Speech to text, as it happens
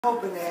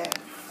Open it.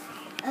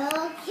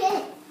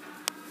 Okay.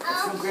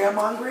 It's from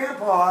Grandma and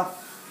Grandpa.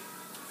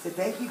 Say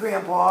thank you,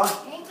 Grandpa.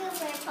 Thank you,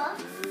 Grandpa.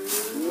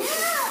 No.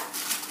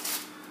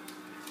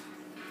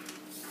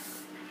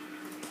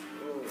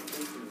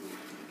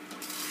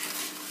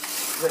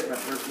 Put it in a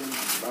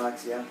perfume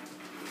box, yeah.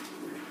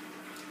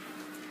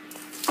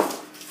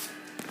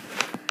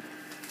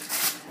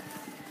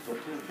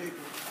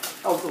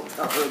 Oh, don't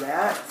tell her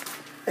that.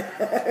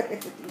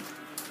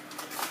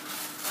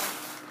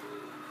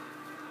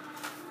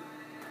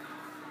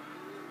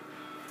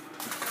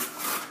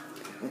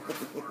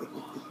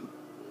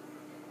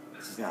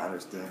 She's not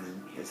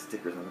understanding. There's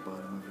stickers on the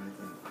bottom of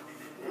everything.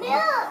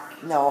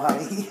 Milk. No,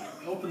 honey.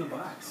 Open the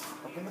box.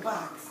 Open the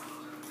box.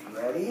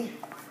 Ready?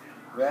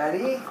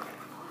 Ready?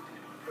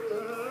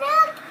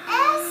 Milk,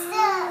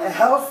 Elsa.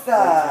 Elsa.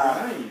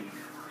 Right.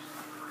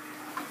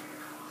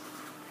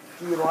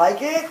 Do you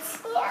like it?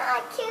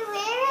 Yeah, can you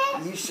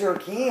wear it? You sure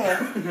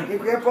can.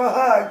 Give Grandpa a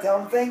hug. Tell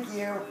him thank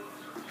you.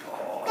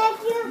 Thank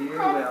you, You're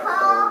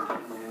Grandpa.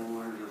 welcome.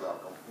 You're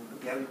welcome.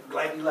 Yeah, I'm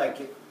glad you like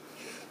it.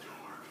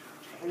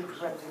 I think you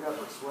up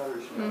her sweater.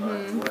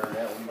 Wearing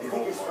that when you Take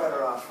your go sweater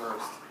tomorrow. off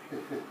first.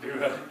 Do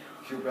that.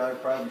 She'll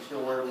probably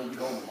still wear it when you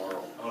go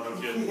tomorrow. Oh, no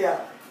kidding. Yeah.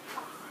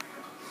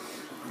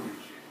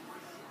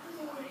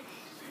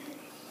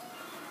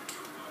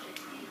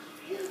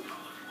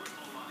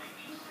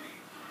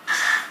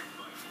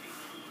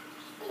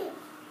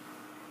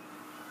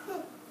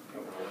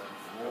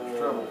 Sam's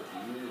trouble.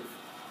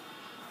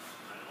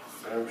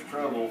 Sam's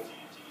trouble.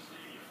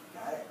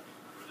 Got it.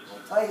 A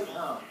little tight,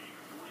 huh?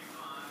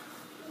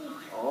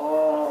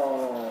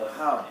 Oh,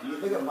 how?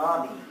 Look at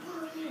mommy.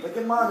 Look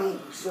at mommy.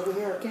 She's over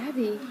here.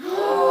 Gabby.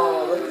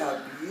 Oh, look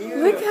how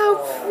beautiful. Look how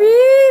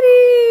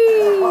pretty.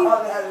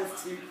 Oh, that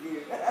is too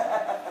cute.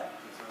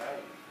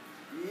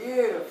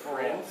 Beautiful.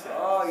 Princess.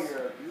 Oh,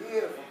 you're a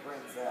beautiful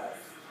princess.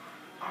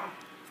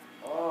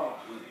 Oh.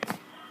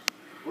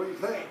 What do you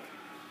think?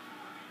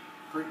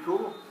 Pretty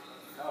cool?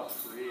 How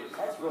pretty is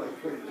That's really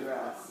pretty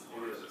dress.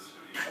 it? It is.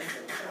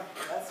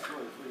 That's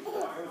really pretty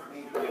dress. That's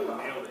made for you.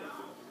 Nailed it.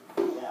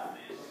 Yeah.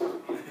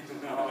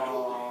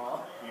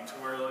 Oh. You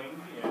twirling?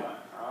 Yeah.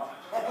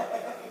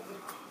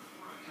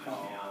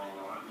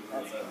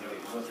 That's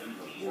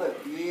you look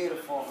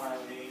beautiful,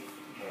 honey.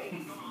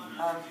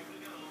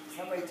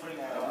 Somebody turn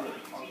that on. I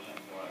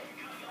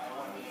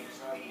want to make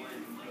sure I wear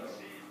you good.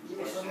 You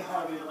can show me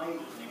how to relate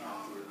if you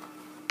have to.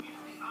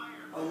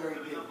 Oh, very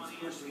good. Just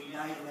push the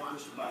ignite and then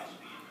push the button.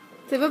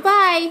 Say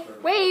bye-bye.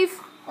 Wave.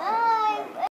 Bye.